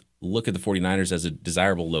agents look at the 49ers as a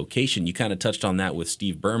desirable location? You kind of touched on that with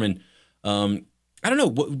Steve Berman. I don't know.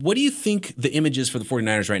 What do you think the image is for the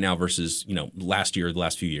 49ers right now versus, last year or the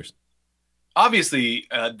last few years? Obviously,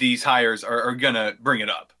 these hires are going to bring it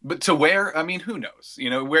up. But to where? I mean, who knows?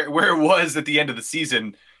 Where it was at the end of the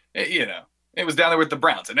season, it was down there with the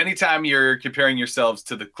Browns. And anytime you're comparing yourselves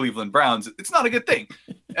to the Cleveland Browns, it's not a good thing.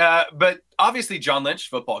 But obviously, John Lynch,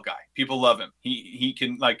 football guy. People love him. He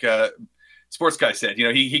can, sports guy said.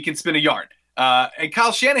 He can spin a yarn. And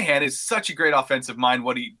Kyle Shanahan is such a great offensive mind,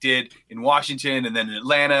 what he did in Washington and then in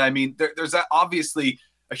Atlanta. I mean, there's obviously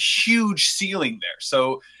a huge ceiling there.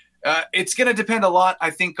 So it's going to depend a lot,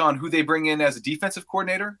 I think, on who they bring in as a defensive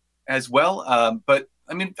coordinator as well. But,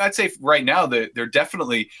 I mean, I'd say right now they're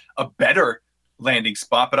definitely a better landing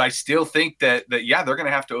spot. But I still think that they're going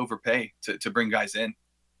to have to overpay to bring guys in.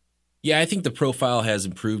 Yeah, I think the profile has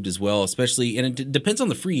improved as well, especially, and it depends on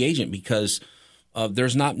the free agent because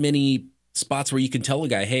there's not many spots where you can tell a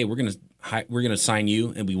guy, hey, we're gonna sign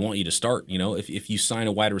you and we want you to start. If you sign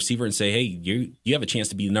a wide receiver and say, hey, you have a chance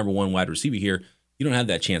to be the number one wide receiver here, you don't have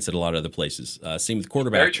that chance at a lot of other places. Same with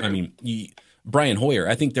quarterback. I mean, Brian Hoyer.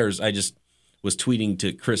 I just was tweeting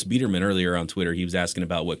to Chris Biederman earlier on Twitter. He was asking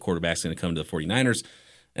about what quarterback's going to come to the 49ers,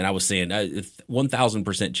 and I was saying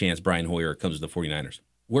 1,000% chance Brian Hoyer comes to the 49ers.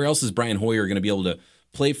 Where else is Brian Hoyer going to be able to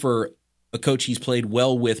play for a coach he's played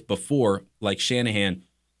well with before, like Shanahan,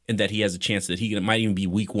 and that he has a chance that he might even be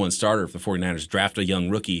week one starter if the 49ers draft a young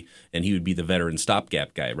rookie and he would be the veteran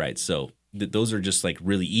stopgap guy, right? So those are just like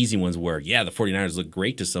really easy ones where, the 49ers look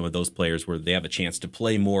great to some of those players where they have a chance to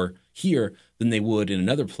play more here than they would in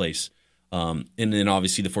another place. And then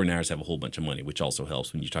obviously the 49ers have a whole bunch of money, which also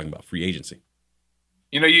helps when you're talking about free agency.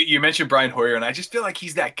 You mentioned Brian Hoyer, and I just feel like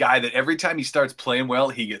he's that guy that every time he starts playing well,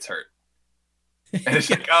 he gets hurt. And it's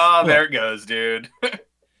like, there it goes, dude.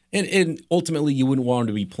 And ultimately, you wouldn't want him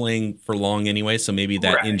to be playing for long anyway, so maybe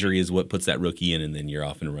that injury is what puts that rookie in, and then you're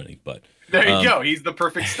off and running. But there you go. He's the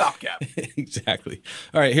perfect stopgap. Exactly.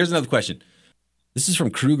 All right, here's another question. This is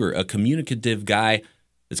from Kruger, a communicative guy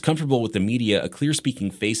that's comfortable with the media, a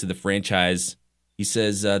clear-speaking face of the franchise. He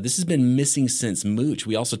says, this has been missing since Mooch.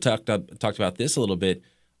 We also talked about this a little bit.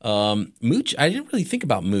 Mooch, I didn't really think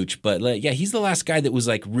about Mooch, but he's the last guy that was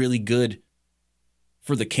like really good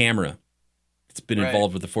for the camera. It's been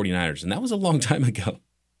involved with the 49ers, and that was a long time ago.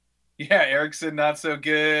 Yeah, Erickson, not so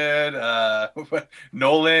good.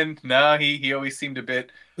 Nolan, no, he always seemed a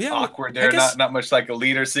bit awkward there. Not much like a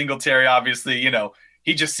leader. Singletary, obviously,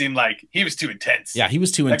 he just seemed like he was too intense. Yeah, he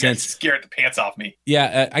was too intense. Scared the pants off me.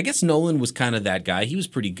 Yeah, I guess Nolan was kind of that guy. He was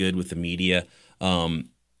pretty good with the media. And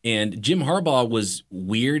Jim Harbaugh was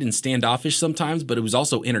weird and standoffish sometimes, but it was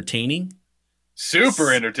also entertaining.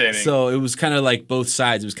 Super entertaining. So it was kind of like both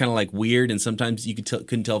sides. It was kind of like weird, and sometimes you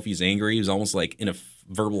couldn't tell if he was angry. He was almost like in a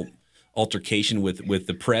verbal altercation with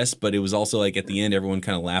the press, but it was also like at the end, everyone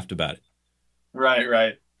kind of laughed about it.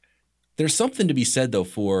 Right. There's something to be said, though,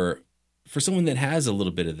 for someone that has a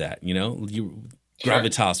little bit of that,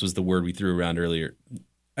 gravitas was the word we threw around earlier.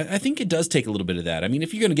 I think it does take a little bit of that. I mean,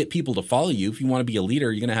 if you're going to get people to follow you, if you want to be a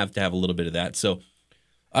leader, you're going to have a little bit of that. So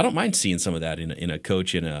I don't mind seeing some of that in a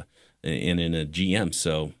coach and in a GM.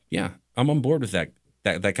 So yeah, I'm on board with that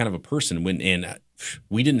kind of a person. And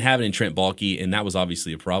we didn't have it in Trent Baalke, and that was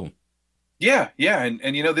obviously a problem. Yeah, and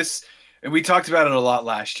this, and we talked about it a lot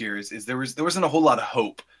last year. Is there wasn't a whole lot of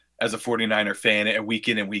hope as a 49er fan and week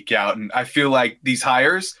in and week out. And I feel like these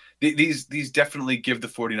hires, these definitely give the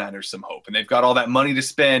 49ers some hope. And they've got all that money to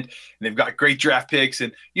spend, and they've got great draft picks.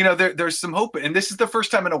 And, there's some hope. And this is the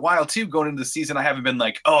first time in a while, too, going into the season, I haven't been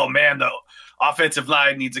like, oh, man, the offensive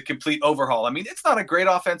line needs a complete overhaul. I mean, it's not a great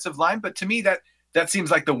offensive line, but to me, that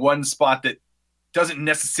seems like the one spot that doesn't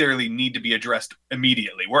necessarily need to be addressed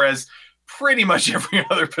immediately, whereas pretty much every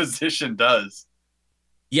other position does.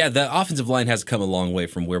 Yeah, the offensive line has come a long way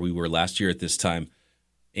from where we were last year at this time.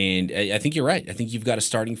 And I think you're right. I think you've got a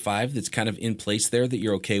starting five that's kind of in place there that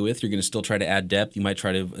you're okay with. You're going to still try to add depth. You might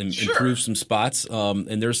try to improve some spots.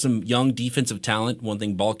 And there's some young defensive talent. One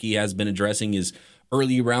thing Baalke has been addressing is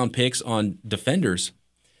early round picks on defenders.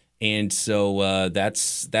 And so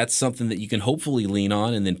that's something that you can hopefully lean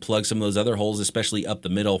on and then plug some of those other holes, especially up the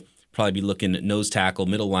middle. Probably be looking at nose tackle,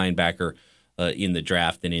 middle linebacker in the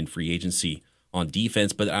draft and in free agency on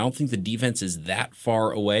defense. But I don't think the defense is that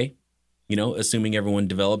far away, assuming everyone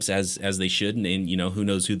develops as they should. And who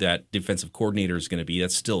knows who that defensive coordinator is going to be.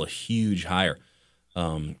 That's still a huge hire.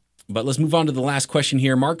 But let's move on to the last question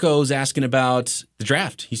here. Marco's asking about the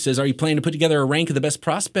draft. He says, are you planning to put together a rank of the best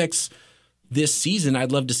prospects this season?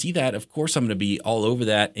 I'd love to see that. Of course, I'm going to be all over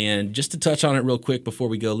that. And just to touch on it real quick before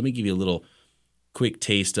we go, let me give you a little quick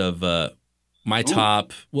taste of my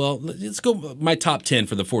top. Well, let's go my top 10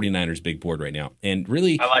 for the 49ers big board right now. And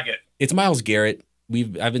really, I like it. It's Myles Garrett.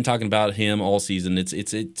 I've been talking about him all season.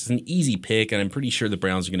 It's an easy pick, and I'm pretty sure the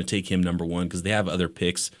Browns are going to take him number one because they have other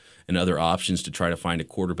picks and other options to try to find a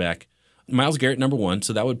quarterback. Myles Garrett number one,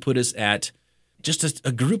 so that would put us at just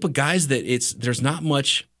a group of guys that there's not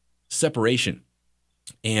much separation,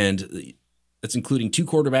 and that's including two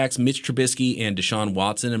quarterbacks, Mitch Trubisky and Deshaun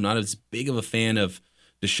Watson. I'm not as big of a fan of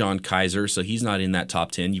DeShone Kizer, so he's not in that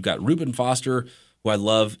top 10. You've got Reuben Foster, who I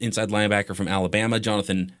love, inside linebacker from Alabama.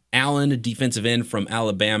 Jonathan Allen, defensive end from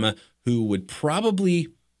Alabama, who would probably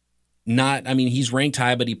not, I mean, he's ranked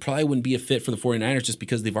high, but he probably wouldn't be a fit for the 49ers just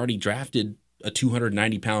because they've already drafted a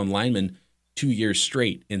 290-pound lineman 2 years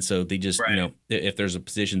straight. And so they just, if there's a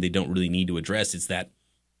position they don't really need to address, it's that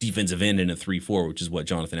defensive end in a 3-4, which is what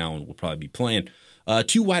Jonathan Allen will probably be playing.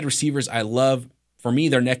 2 wide receivers I love. For me,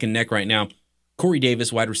 they're neck and neck right now. Corey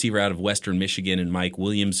Davis, wide receiver out of Western Michigan, and Mike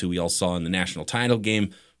Williams, who we all saw in the national title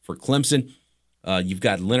game for Clemson. You've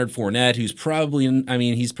got Leonard Fournette, who's probably,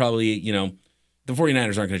 the 49ers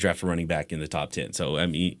aren't going to draft a running back in the top 10. So,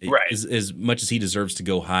 as much as he deserves to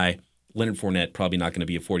go high, Leonard Fournette probably not going to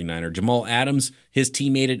be a 49er. Jamal Adams, his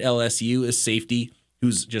teammate at LSU, is safety,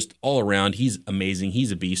 who's just all around. He's amazing.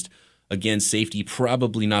 He's a beast. Again, safety,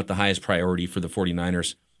 probably not the highest priority for the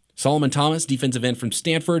 49ers. Solomon Thomas, defensive end from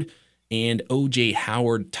Stanford, and O.J.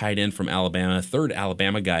 Howard, tight end from Alabama, third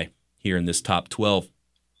Alabama guy here in this top 12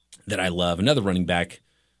 that I love. Another running back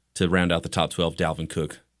to round out the top 12, Dalvin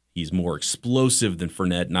Cook. He's more explosive than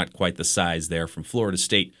Fournette, not quite the size there from Florida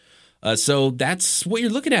State. So that's what you're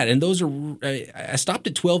looking at. And those are, I stopped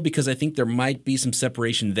at 12 because I think there might be some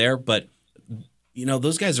separation there, but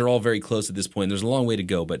those guys are all very close at this point. There's a long way to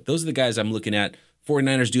go, but those are the guys I'm looking at.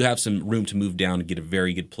 49ers do have some room to move down and get a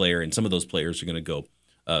very good player, and some of those players are going to go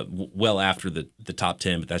well after the top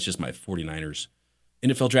 10, but that's just my 49ers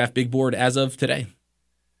NFL draft big board as of today.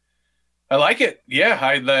 I like it.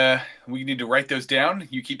 Yeah, we need to write those down.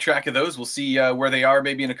 You keep track of those. We'll see where they are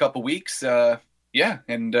maybe in a couple weeks.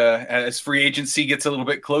 And as free agency gets a little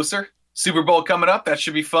bit closer, Super Bowl coming up, that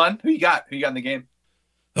should be fun. Who you got in the game?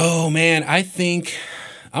 Oh, man, I think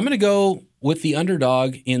I'm going to go with the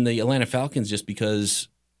underdog in the Atlanta Falcons just because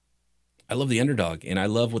I love the underdog, and I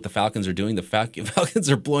love what the Falcons are doing. The Falcons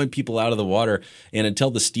are blowing people out of the water, and until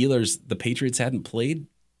the Patriots hadn't played,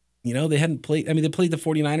 they hadn't played. I mean, they played the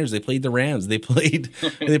 49ers, they played the Rams, they played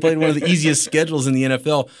one of the easiest schedules in the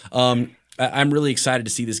NFL. I'm really excited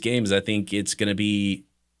to see this game, as I think it's going to be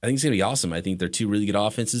awesome. I think they're two really good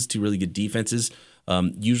offenses, two really good defenses.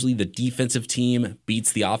 Usually the defensive team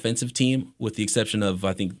beats the offensive team, with the exception of,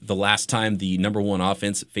 I think, the last time the number one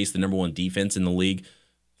offense faced the number one defense in the league.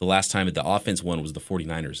 The last time the offense won was the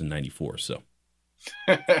 49ers in 94. So,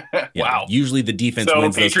 wow. Usually the defense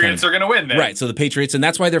wins. So Patriots are going to win then. Right, so the Patriots, and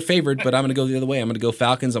that's why they're favored, but I'm going to go the other way. I'm going to go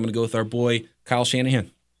Falcons. I'm going to go with our boy Kyle Shanahan.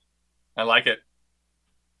 I like it.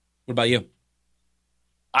 What about you?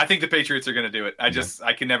 I think the Patriots are going to do it. I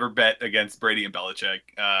can never bet against Brady and Belichick.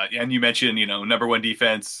 And you mentioned, number one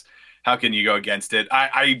defense. How can you go against it?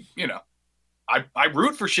 I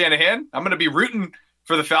root for Shanahan. I'm going to be rooting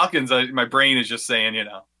for the Falcons. My brain is just saying,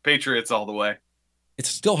 Patriots all the way. It's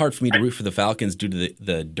still hard for me to root for the Falcons due to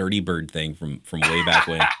the Dirty Bird thing from way back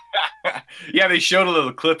when. Yeah, they showed a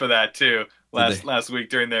little clip of that too last week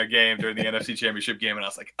during their game, during the NFC Championship game, and I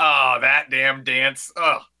was like, oh, that damn dance.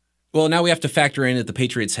 Oh. Well, now we have to factor in that the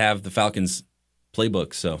Patriots have the Falcons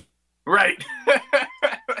playbook, so. Right.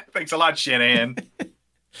 Thanks a lot, Shanahan.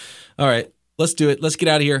 All right, let's do it. Let's get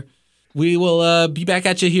out of here. We will be back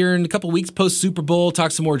at you here in a couple weeks post Super Bowl, talk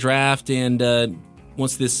some more draft, and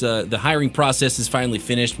once this the hiring process is finally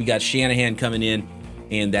finished, we got Shanahan coming in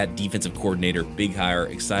and that defensive coordinator, big hire.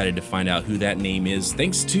 Excited to find out who that name is.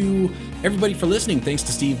 Thanks to everybody for listening. Thanks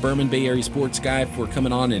to Steve Berman, Bay Area Sports Guy, for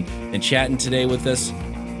coming on and chatting today with us.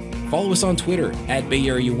 Follow us on Twitter at Bay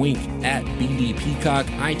Area Wink, at BD Peacock,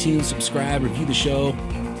 iTunes, subscribe, review the show,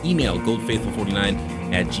 email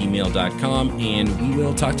goldfaithful49@gmail.com, and we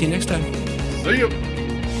will talk to you next time. See you.